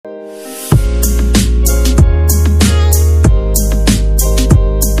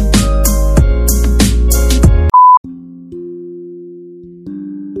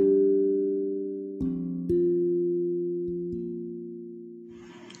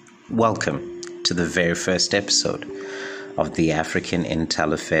Welcome to the very first episode of the African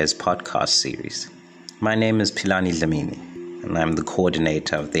Intel Affairs podcast series. My name is Philani Dlamini, and I'm the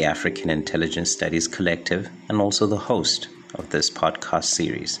coordinator of the African Intelligence Studies Collective and also the host of this podcast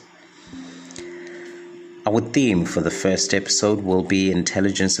series. Our theme for the first episode will be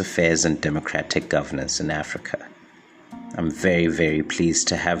Intelligence Affairs and Democratic Governance in Africa. I'm very, very pleased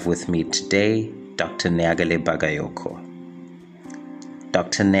to have with me today Dr. Neagale Bagayoko.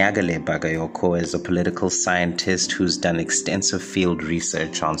 Dr. Neagale Bagayoko is a political scientist who's done extensive field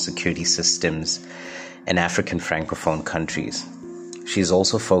research on security systems in African Francophone countries. She's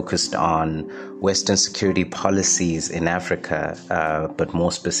also focused on Western security policies in Africa, but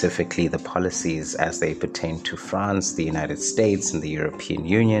more specifically the policies as they pertain to France, the United States, and the European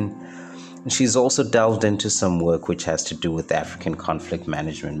Union. And she's also delved into some work which has to do with African conflict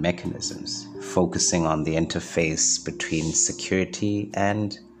management mechanisms, focusing on the interface between security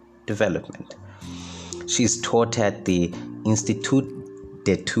and development. She's taught at the Institut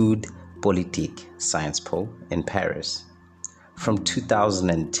d'études politiques, Sciences Po, in Paris. From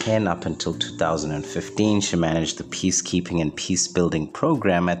 2010 up until 2015, she managed the peacekeeping and peacebuilding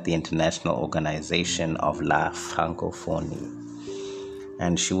program at the International Organization of La Francophonie.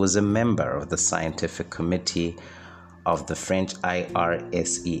 And she was a member of the scientific committee of the French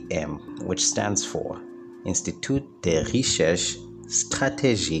IRSEM, which stands for Institut de Recherche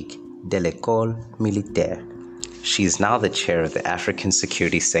Stratégique de l'École Militaire. She is now the chair of the African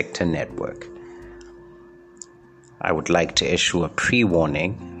Security Sector Network. I would like to issue a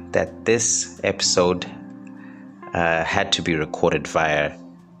pre-warning that this episode had to be recorded via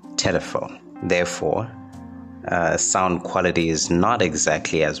telephone. Therefore, sound quality is not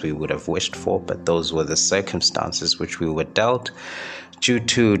exactly as we would have wished for, but those were the circumstances which we were dealt due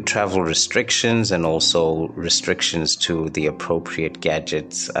to travel restrictions and also restrictions to the appropriate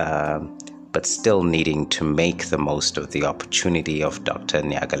gadgets, but still needing to make the most of the opportunity of Dr.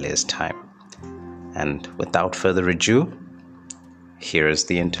 Neagale's time. And without further ado, here is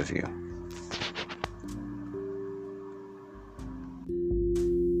the interview.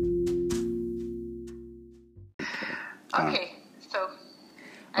 Okay, so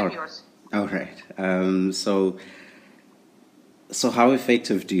I'm yours. All right. So how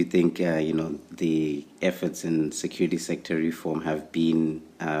effective do you think the efforts in security sector reform have been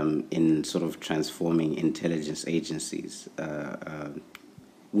in sort of transforming intelligence agencies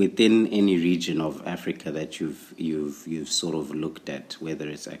within any region of Africa that you've sort of looked at, whether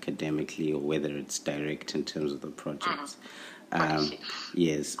it's academically or whether it's direct in terms of the projects?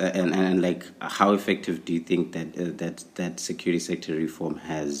 Yes, and like, how effective do you think that security sector reform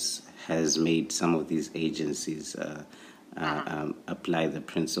has made some of these agencies apply the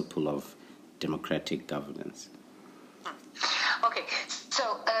principle of democratic governance? Okay,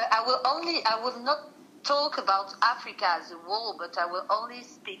 so I will not talk about Africa as a whole, but I will only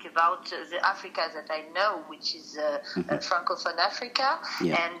speak about the Africa that I know, which is Francophone Africa,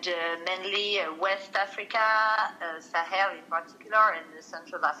 and mainly West Africa, Sahel in particular, and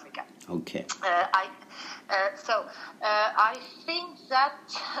Central Africa. Okay. I think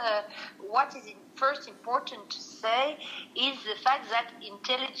that what is first important to say is the fact that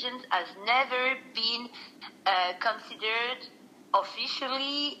intelligence has never been considered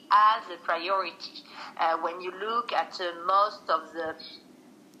officially as a priority. When you look at most of the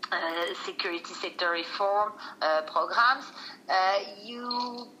security sector reform programs,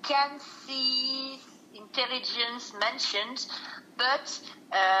 you can see intelligence mentioned, but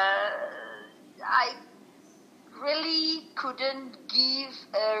I really couldn't give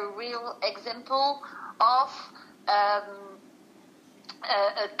a real example of a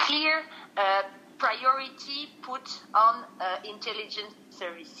clear priority put on intelligence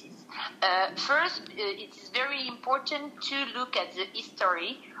services. First, it is very important to look at the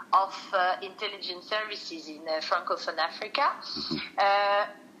history of intelligence services in Francophone Africa,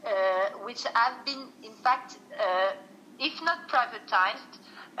 which have been, in fact, if not privatized,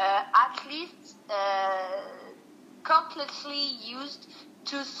 at least completely used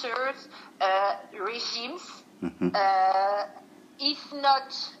to serve regimes, if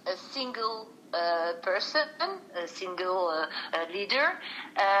not a single person, a single leader,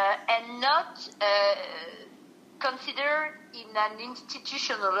 and not considered in an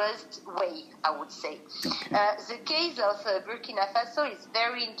institutionalized way, I would say. Okay. The case of Burkina Faso is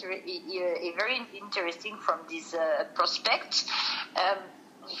very interesting from this prospect.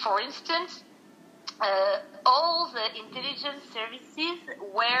 For instance, all the intelligence services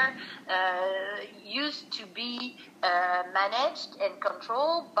were used to be managed and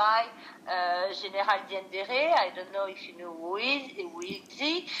controlled by General Diendéré. I don't know if you know who is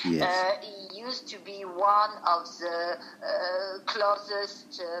he. Yes. He used to be one of the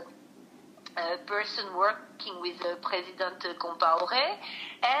closest person working with President Compaoré,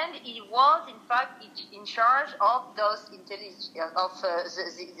 and he was in fact in charge of those the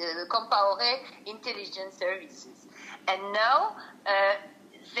Compaoré intelligence services. And now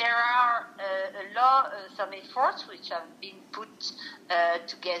there are some efforts which have been put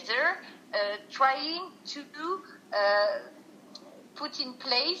together trying to put in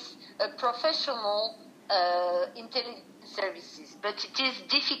place a professional intelligence services, but it is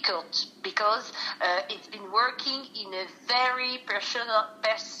difficult because it's been working in a very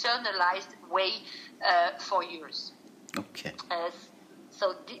personalized way for years. Okay.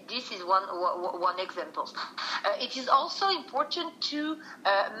 So this is one example. It is also important to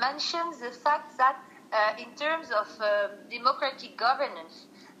mention the fact that in terms of democratic governance,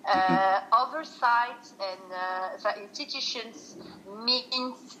 oversight and institutions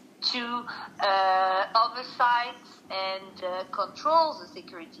means to oversight and control the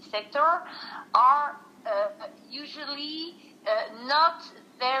security sector are usually not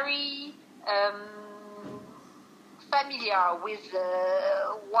very familiar with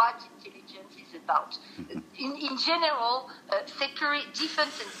what intelligence is about. In general,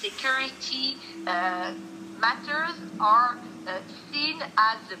 defense and security matters are seen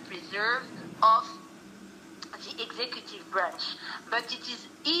as the preserve of the executive branch, but it is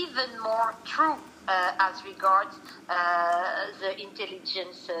even more true as regards the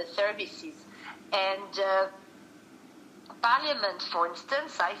intelligence services. And Parliament, for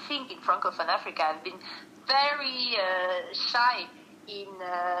instance, I think in Francophone Africa have been very shy in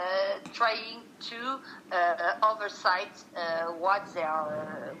trying to oversight what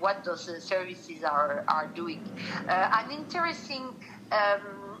those services are doing. An interesting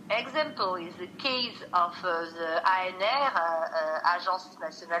example is the case of the ANR, Agence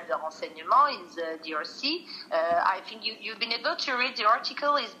Nationale de Renseignement in the DRC. I think you've been able to read the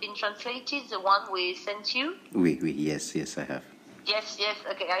article. It's been translated, the one we sent you. Yes, I have. Yes.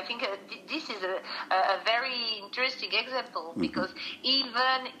 Okay, I think this is a very interesting example because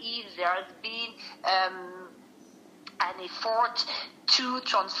even if there has been an effort to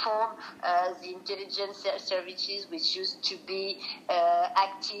transform the intelligence services, which used to be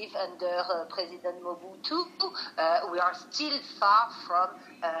active under President Mobutu, we are still far from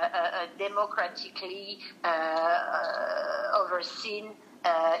a democratically overseen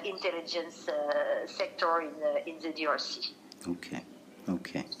intelligence sector in the DRC. Okay.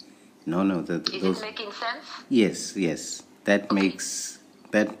 No. Is it making sense? Yes. That okay.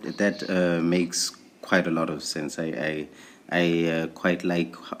 makes quite a lot of sense. I quite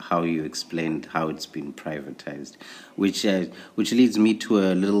like how you explained how it's been privatized, which leads me to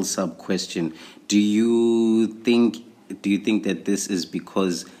a little sub question. Do you think that this is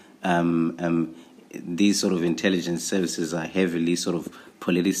because these sort of intelligence services are heavily sort of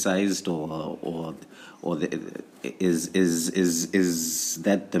politicized, or is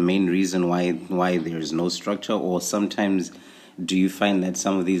that the main reason why there is no structure? Or sometimes do you find that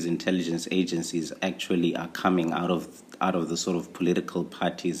some of these intelligence agencies actually are coming out of the sort of political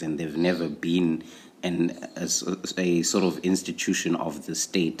parties, and they've never been a sort of institution of the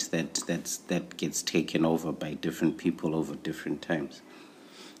state that gets taken over by different people over different times?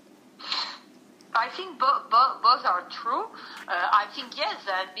 I think both are true. I think, yes,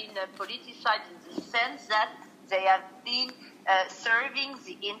 they have been politicized in the sense that they have been serving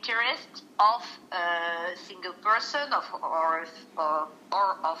the interest of a single person or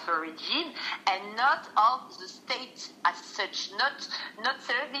of a regime, and not of the state as such, not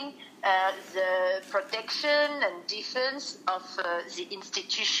serving the protection and defense of the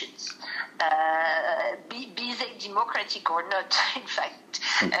institutions, be they democratic or not. In fact,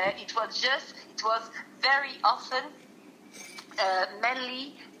 it was very often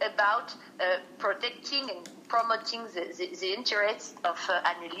mainly about protecting and promoting the interests of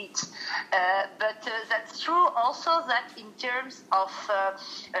an elite. But that's true also that in terms of,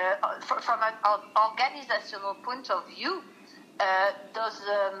 from an organizational point of view, those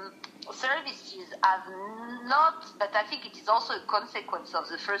services have not, but I think it is also a consequence of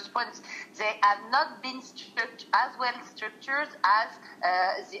the first point, they have not been as well structured as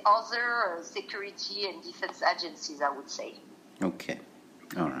the other security and defense agencies, I would say. Okay,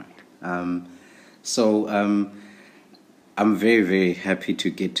 all right. So I'm very, very happy to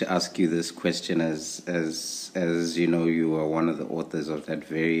get to ask you this question, as you know, you are one of the authors of that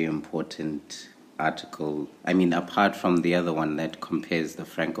very important article, I mean, apart from the other one that compares the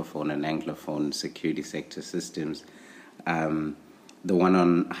Francophone and Anglophone security sector systems, the one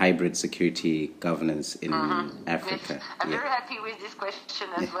on hybrid security governance in Africa. Yes. I'm very happy with this question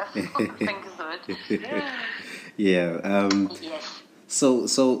as well. Thank you so much. Yeah. Yes. So,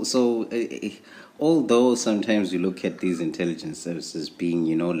 although sometimes you look at these intelligence services being,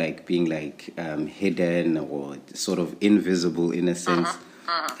 hidden or sort of invisible in a sense,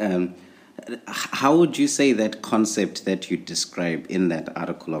 how would you say that concept that you describe in that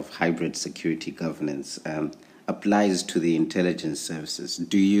article of hybrid security governance applies to the intelligence services?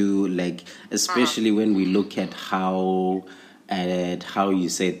 Do you especially when we look at how you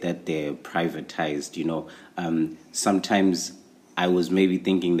said that they're privatized? Sometimes I was maybe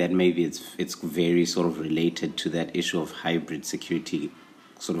thinking that maybe it's very sort of related to that issue of hybrid security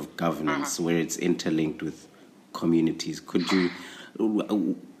sort of governance where it's interlinked with communities.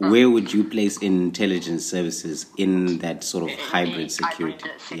 Where would you place intelligence services in that sort of hybrid security?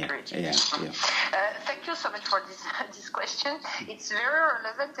 Yeah. Thank you so much for this question. It's very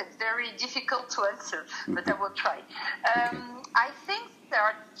relevant and very difficult to answer, but I will try. I think there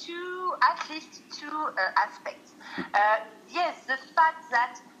are at least two aspects. Yes, the fact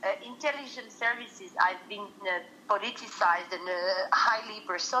that intelligence services have been politicized and highly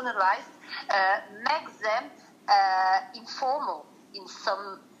personalized makes them informal in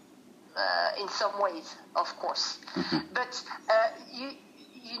some ways, of course. But you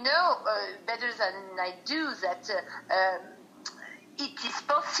know better than I do that it is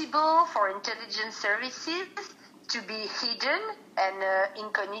possible for intelligence services to be hidden and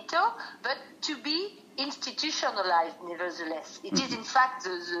incognito, I to be institutionalized nevertheless. It is in fact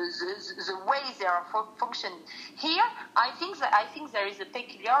the way they are functioning. Here, I think there is a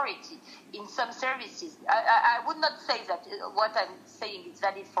peculiarity in some services. I would not say that what I'm saying is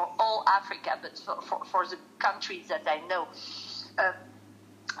valid for all Africa, but for the countries that I know.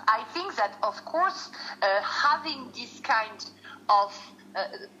 I think that, of course, having this kind of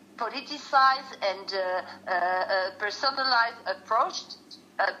politicized and personalized approach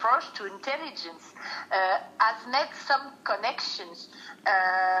to intelligence has made some connections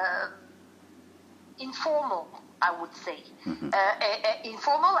informal, I would say.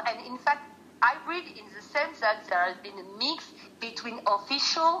 Informal and, in fact, hybrid in the sense that there has been a mix between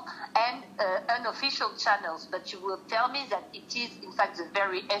official and unofficial channels. But you will tell me that it is, in fact, the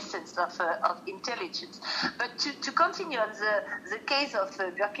very essence of intelligence. But to continue on the case of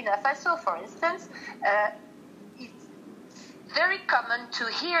Burkina Faso, for instance, it's very common to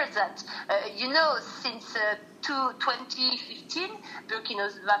hear that, since 2015, Burkina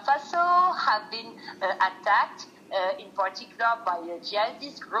Faso have been attacked, in particular by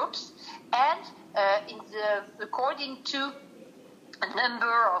jihadist groups, and according to a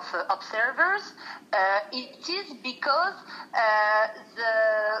number of observers, it is because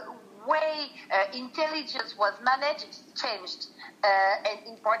the way intelligence was managed changed. And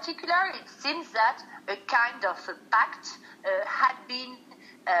in particular, it seems that a kind of a pact had been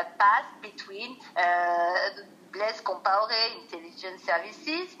passed between Blaise Compaoré intelligence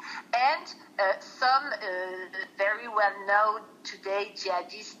services and some very well-known today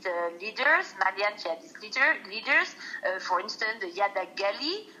jihadist leaders, Malian jihadist leaders, for instance, Yada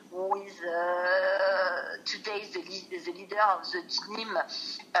Gali, who is today the leader of the JNIM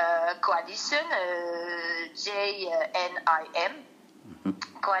coalition, JNIM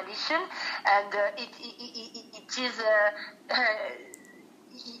coalition, and it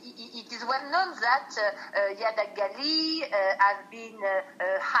is well known that Yada Gali has been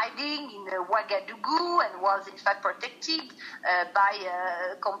hiding in Ouagadougou and was in fact protected by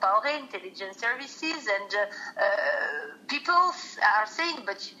Compaoré intelligence services, and people are saying,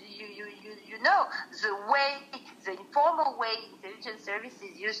 but you know, the informal way intelligence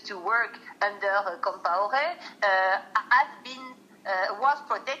services used to work under Compaoré was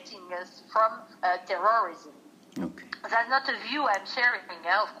protecting us from terrorism. Okay. That's not a view I'm sharing,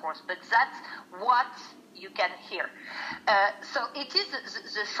 of course, but that's what you can hear. So it is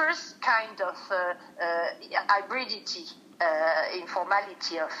the first kind of hybridity,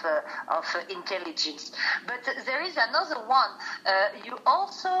 informality of intelligence. But there is another one. You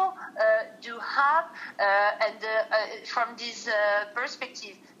also do have, from this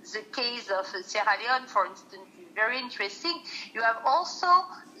perspective, the case of Sierra Leone, for instance, is very interesting. You have also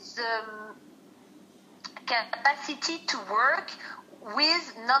the capacity to work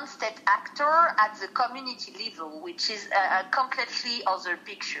with non-state actor at the community level, which is a completely other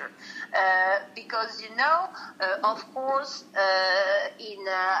picture. Because, of course, in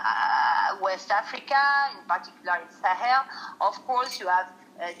West Africa, in particular in Sahel, of course, you have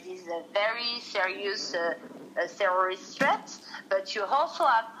these very serious terrorist threats, but you also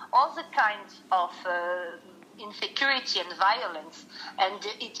have other kinds of insecurity and violence, and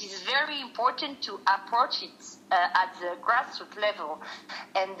it is very important to approach it at the grassroots level.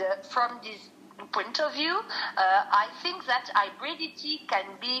 And from this point of view, I think that hybridity can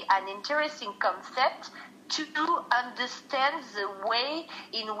be an interesting concept to understand the way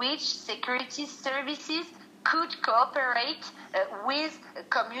in which security services could cooperate with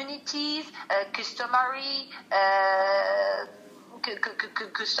communities, customary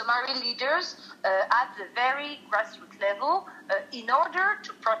leaders at the very grassroots level in order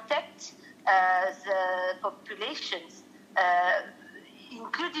to protect the populations,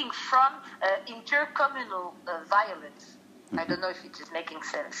 including from intercommunal violence. I don't know if it is making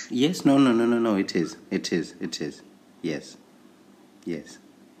sense. Yes, no. It is. Yes.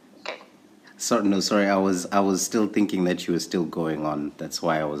 Okay. Sorry. I was still thinking that you were still going on. That's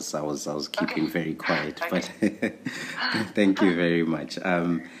why I was keeping very quiet. Okay. But thank you very much. It's.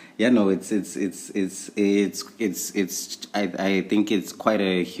 I think it's quite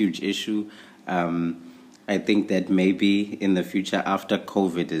a huge issue. I think that maybe in the future, after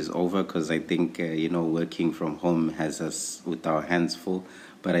COVID is over, because I think working from home has us with our hands full.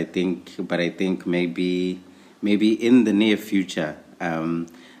 But I think maybe in the near future,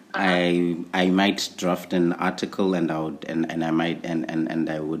 I might draft an article, and I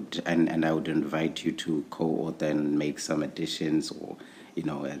would invite you to co-author and make some additions, or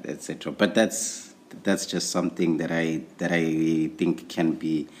etc. But that's just something that I think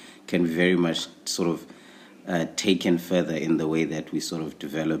can very much sort of taken further in the way that we sort of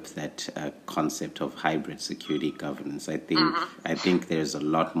develop that concept of hybrid security governance. I think there's a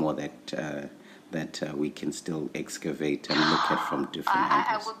lot more that we can still excavate and look at from different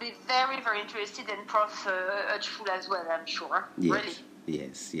angles. I would be very, very interested, in Prof. Utful as well, I'm sure. Yes.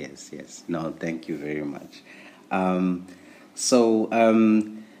 Really. Yes. No, thank you very much.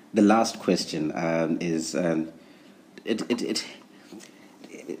 The last question is,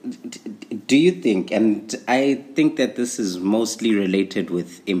 do you think, and I think that this is mostly related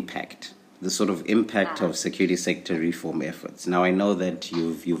with impact, the sort of impact of security sector reform efforts. Now, I know that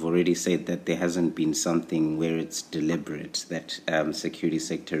you've already said that there hasn't been something where it's deliberate that security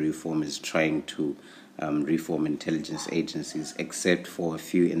sector reform is trying to reform intelligence agencies, except for a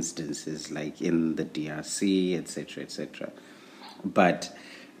few instances like in the DRC, etc. But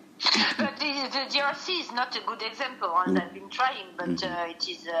the DRC is not a good example, and I've been trying, but it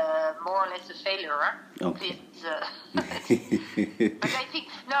is more or less a failure. Okay. But I think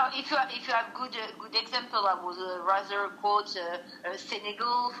if you have good example, I would rather quote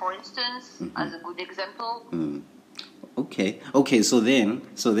Senegal, for instance, as a good example. Okay. So then,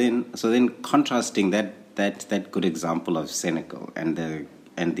 contrasting that good example of Senegal and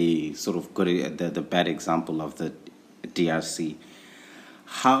the sort of the bad example of the DRC.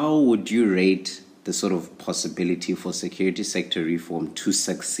 How would you rate the sort of possibility for security sector reform to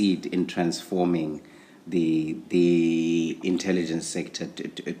succeed in transforming the intelligence sector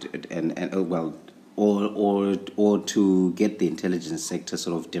or to get the intelligence sector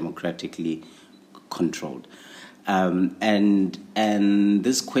sort of democratically controlled? And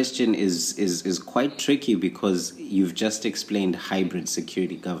this question is quite tricky because you've just explained hybrid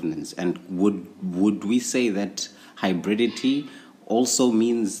security governance, and would we say that hybridity also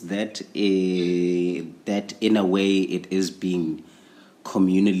means that in a way it is being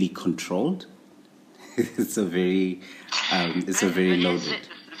communally controlled? It's a very loaded.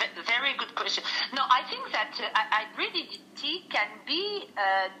 Very good question. No, I think that hybridity can be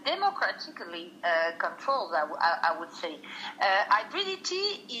democratically controlled. I would say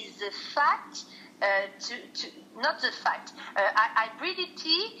hybridity is the fact. Not the fact.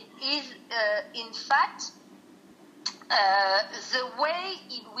 Hybridity is in fact. The way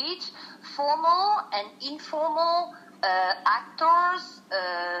in which formal and informal actors,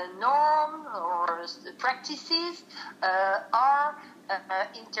 norms or practices are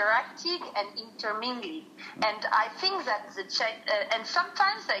interacting and intermingling. And I think that and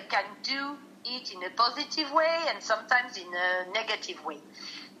sometimes they can do it in a positive way and sometimes in a negative way.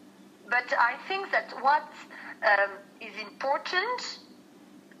 But I think that what is important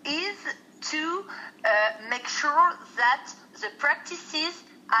is to make sure that the practices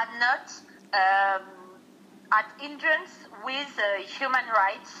are not at hindrance with human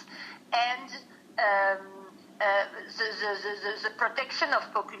rights and the protection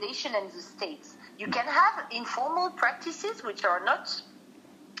of population and the states. You can have informal practices which are not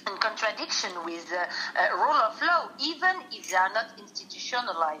in contradiction with the rule of law, even if they are not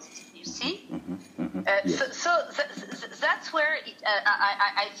institutionalized, you see? That's where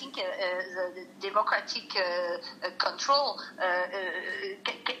I think the democratic control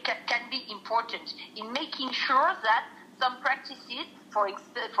can be important in making sure that some practices, for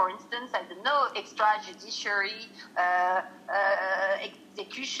instance, I don't know, extrajudiciary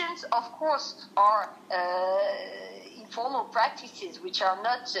executions, of course, are informal practices which are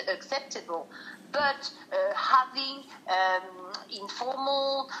not acceptable. But having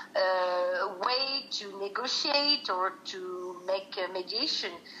informal way to negotiate or to make a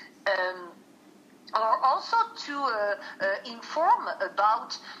mediation, or also to inform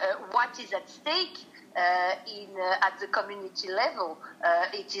about what is at stake at the community level.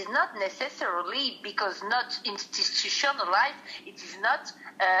 It is not necessarily, because not institutionalized, it is not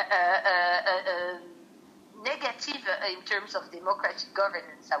negative in terms of democratic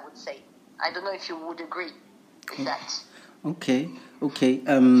governance, I would say. I don't know if you would agree with that. Okay.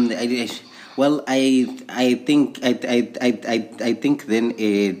 Well, I think then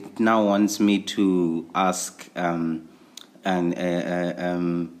it now wants me to ask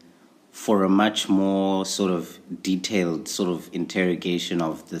for a much more sort of detailed sort of interrogation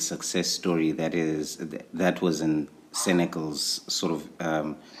of the success story that was in Senegal's sort of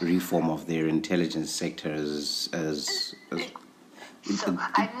reform of their intelligence sector So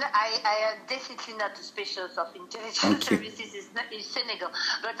I am definitely not a specialist of intelligence services in Senegal,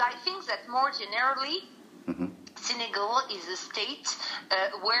 but I think that more generally, Senegal is a state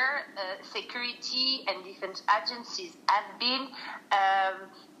where security and defense agencies have been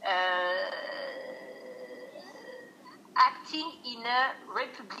acting in a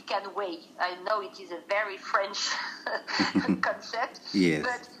republican way. I know it is a very French concept, yes.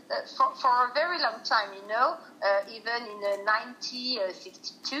 But for a very long time, even in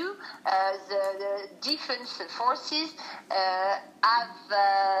 1962, the defense forces have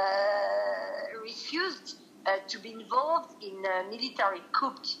refused to be involved in military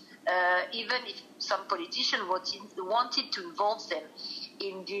coups, even if some politicians wanted to involve them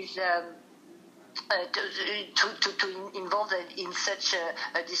in this. To involve in such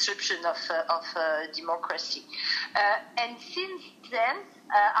a disruption of democracy. And since then,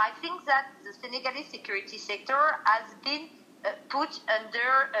 I think that the Senegalese security sector has been put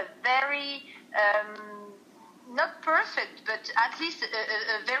under a very, not perfect, but at least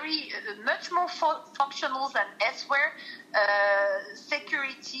a very much more functional than elsewhere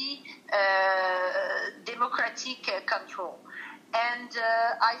security democratic control. And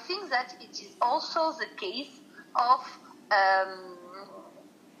I think that it is also the case of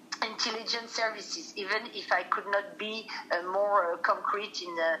intelligence services, even if I could not be more concrete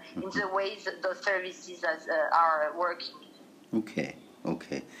in the ways that those services are working. Okay.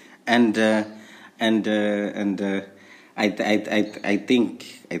 And I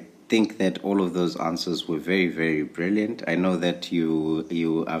think that all of those answers were very, very brilliant. I know that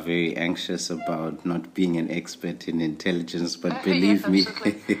you are very anxious about not being an expert in intelligence, but believe me.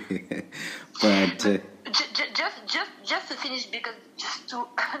 But just to finish, because just to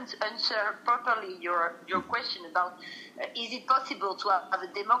answer properly your question about is it possible to have a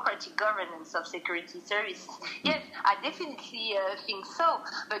democratic governance of security services? Yes, I definitely think so.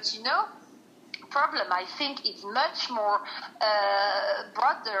 But problem, I think, is much more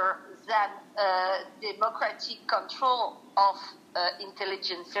broader than democratic control of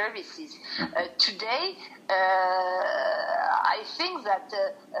intelligence services. Today, I think that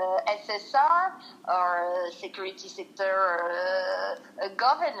SSR or security sector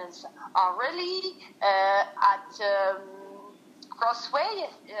governance are really at crossway.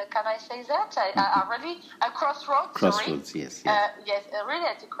 Can I say that? Are really a crossroads. Crossroads, yes. Yes, really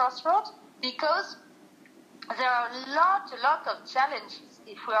at a crossroads. Because there are a lot of challenges.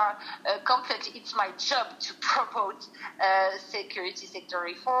 If we are it's my job to promote security sector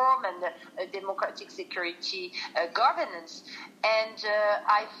reform and democratic security governance. And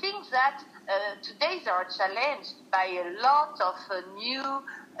I think that today they are challenged by a lot of new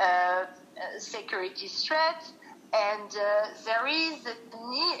security threats. And there is a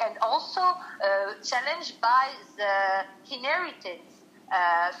need, and also challenged by the inheritance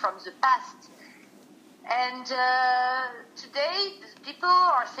from the past. And today, people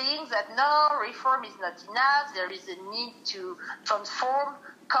are saying that no, reform is not enough. There is a need to transform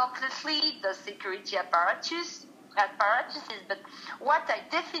completely the security apparatuses. But what I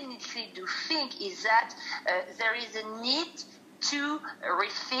definitely do think is that there is a need to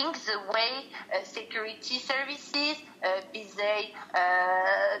rethink the way security services, be they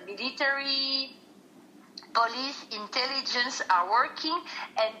military, police, intelligence, are working,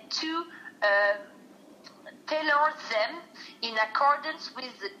 and to tailor them in accordance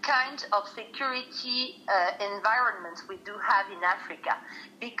with the kind of security environment we do have in Africa.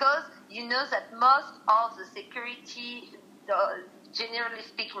 Because you know that most of the security, generally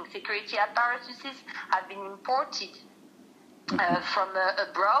speaking, security apparatuses have been imported from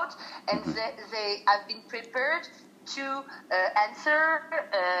abroad, and they have been prepared to answer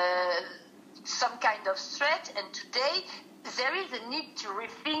some kind of threat. And today there is a need to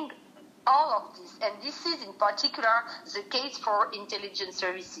rethink all of this, and this is in particular the case for intelligence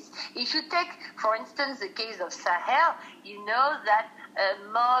services. If you take, for instance, the case of Sahel, you know that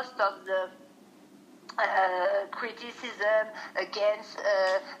most of the criticism against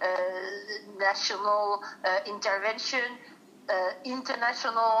national intervention,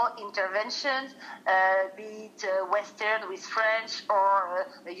 international interventions, be it Western with French or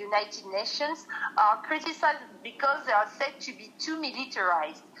United Nations, are criticized because they are said to be too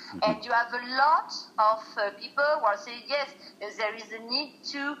militarized. And you have a lot of people who are saying, yes, there is a need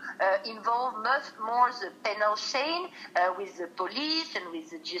to involve much more the penal chain with the police and with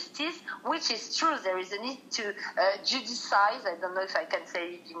the justice, which is true. There is a need to judicize. I don't know if I can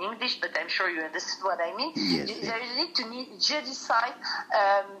say it in English, but I'm sure you understand what I mean. Yes. There is a need to judicize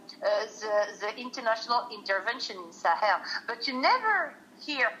the international intervention in Sahel. But you never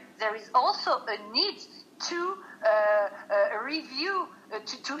hear there is also a need to review,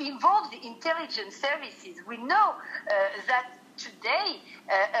 to involve the intelligence services. We know that today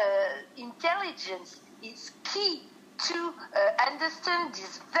intelligence is key to understand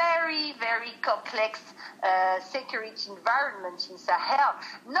this very, very complex security environment in Sahel,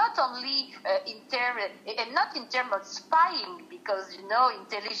 not only not in terms of spying, because you know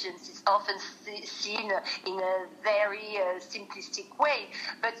intelligence is often seen in a very simplistic way,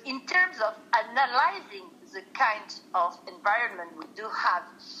 but in terms of analyzing the kind of environment we do have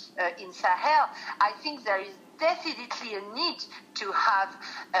in Sahel. I think there is definitely a need to have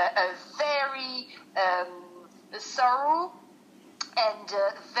a very thorough and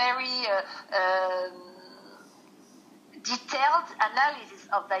very detailed analysis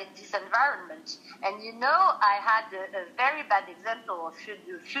of this environment. And you know, I had a very bad example a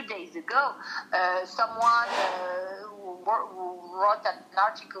few days ago. Someone who wrote an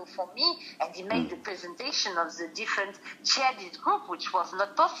article for me, and he made the presentation of the different jihadist group, which was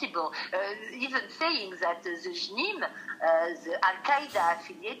not possible, even saying that the JNIM, the Al-Qaeda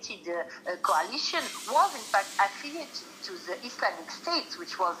affiliated coalition, was in fact affiliated to the Islamic State,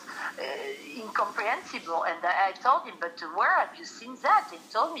 which was incomprehensible. And I told him, but where have you seen that? He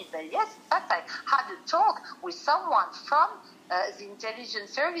told me that yes, in fact, I had a talk with someone from the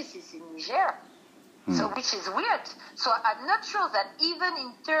intelligence services in Niger. So, which is weird. So I'm not sure that even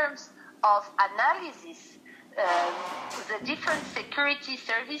in terms of analysis, the different security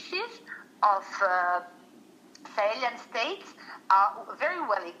services of Sahelian states are very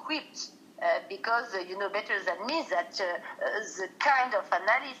well equipped. Because you know better than me that the kind of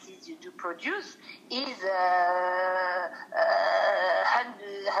analysis you do produce is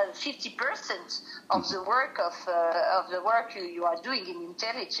 50% of the work you are doing in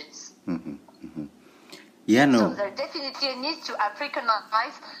intelligence. Mm-hmm. Mm-hmm. Yeah, no. So there definitely a need to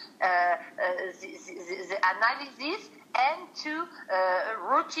Africanize the analysis and to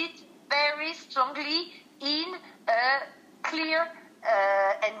root it very strongly in a clear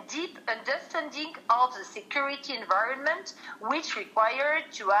and deep understanding of the security environment, which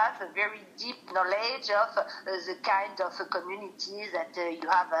required to have a very deep knowledge of the kind of communities that you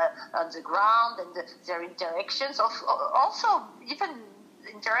have on the ground and their interactions, also even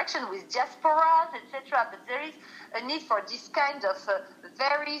interaction with diasporas, etc. But there is a need for this kind of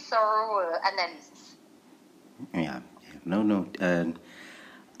very thorough analysis. Yeah, no.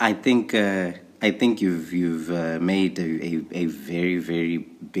 I think you've made a very, very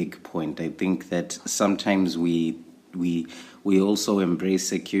big point. I think that sometimes we also embrace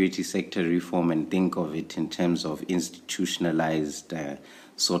security sector reform and think of it in terms of institutionalized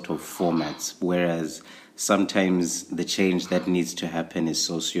sort of formats, whereas sometimes the change that needs to happen is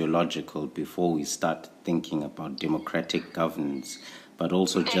sociological before we start thinking about democratic governance, but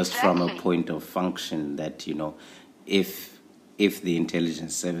also just from a point of function that, you know, if the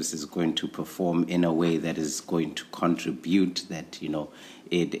intelligence service is going to perform in a way that is going to contribute, that, you know,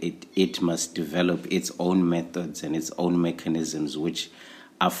 it must develop its own methods and its own mechanisms which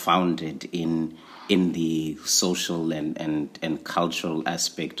are founded in the social and cultural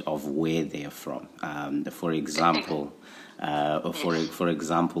aspect of where they are from. For example,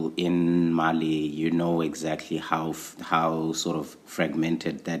 in Mali, you know exactly how sort of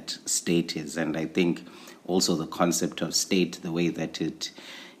fragmented that state is, and I think also the concept of state, the way that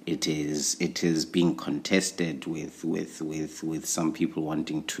it is being contested with some people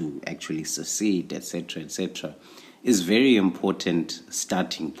wanting to actually secede, etc., is very important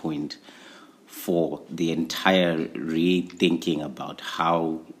starting point for the entire rethinking about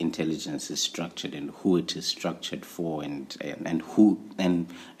how intelligence is structured and who it is structured for, and who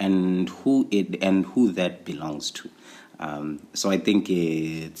that belongs to. So I think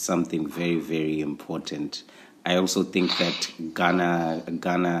it's something very, very important. I also think that Ghana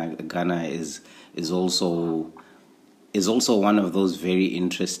is also one of those very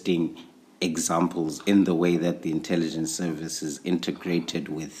interesting examples in the way that the intelligence service is integrated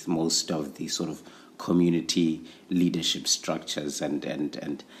with most of the sort of community leadership structures, and then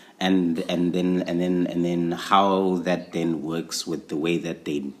how that then works with the way that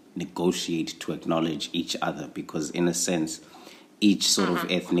they negotiate to acknowledge each other, because in a sense each sort of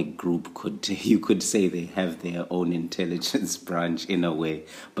ethnic group you could say they have their own intelligence branch in a way,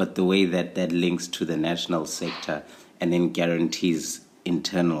 but the way that links to the national sector and then guarantees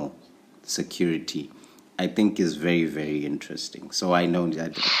internal security, I think is very, very interesting. So I know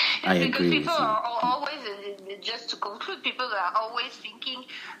that I agree with you. People are always, just to conclude, people are always thinking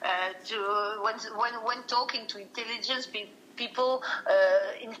when talking to intelligence people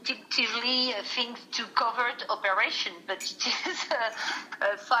instinctively think to covert operation, but it is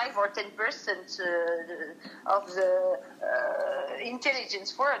 5 or 10% of the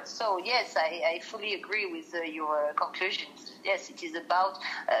intelligence world. So yes, I fully agree with your conclusions. Yes, it is about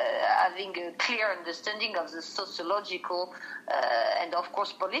having a clear understanding of the sociological and of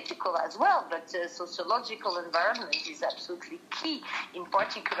course political as well, but sociological environment is absolutely key, in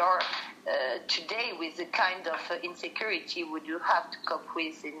particular today with the kind of insecurity we do have to cope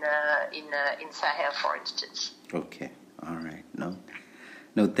with in Sahel, for instance. Okay, all right.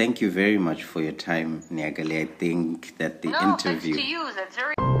 No, thank you very much for your time, Niagale. I think that the interview... thanks to you. That's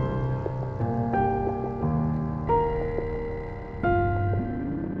very...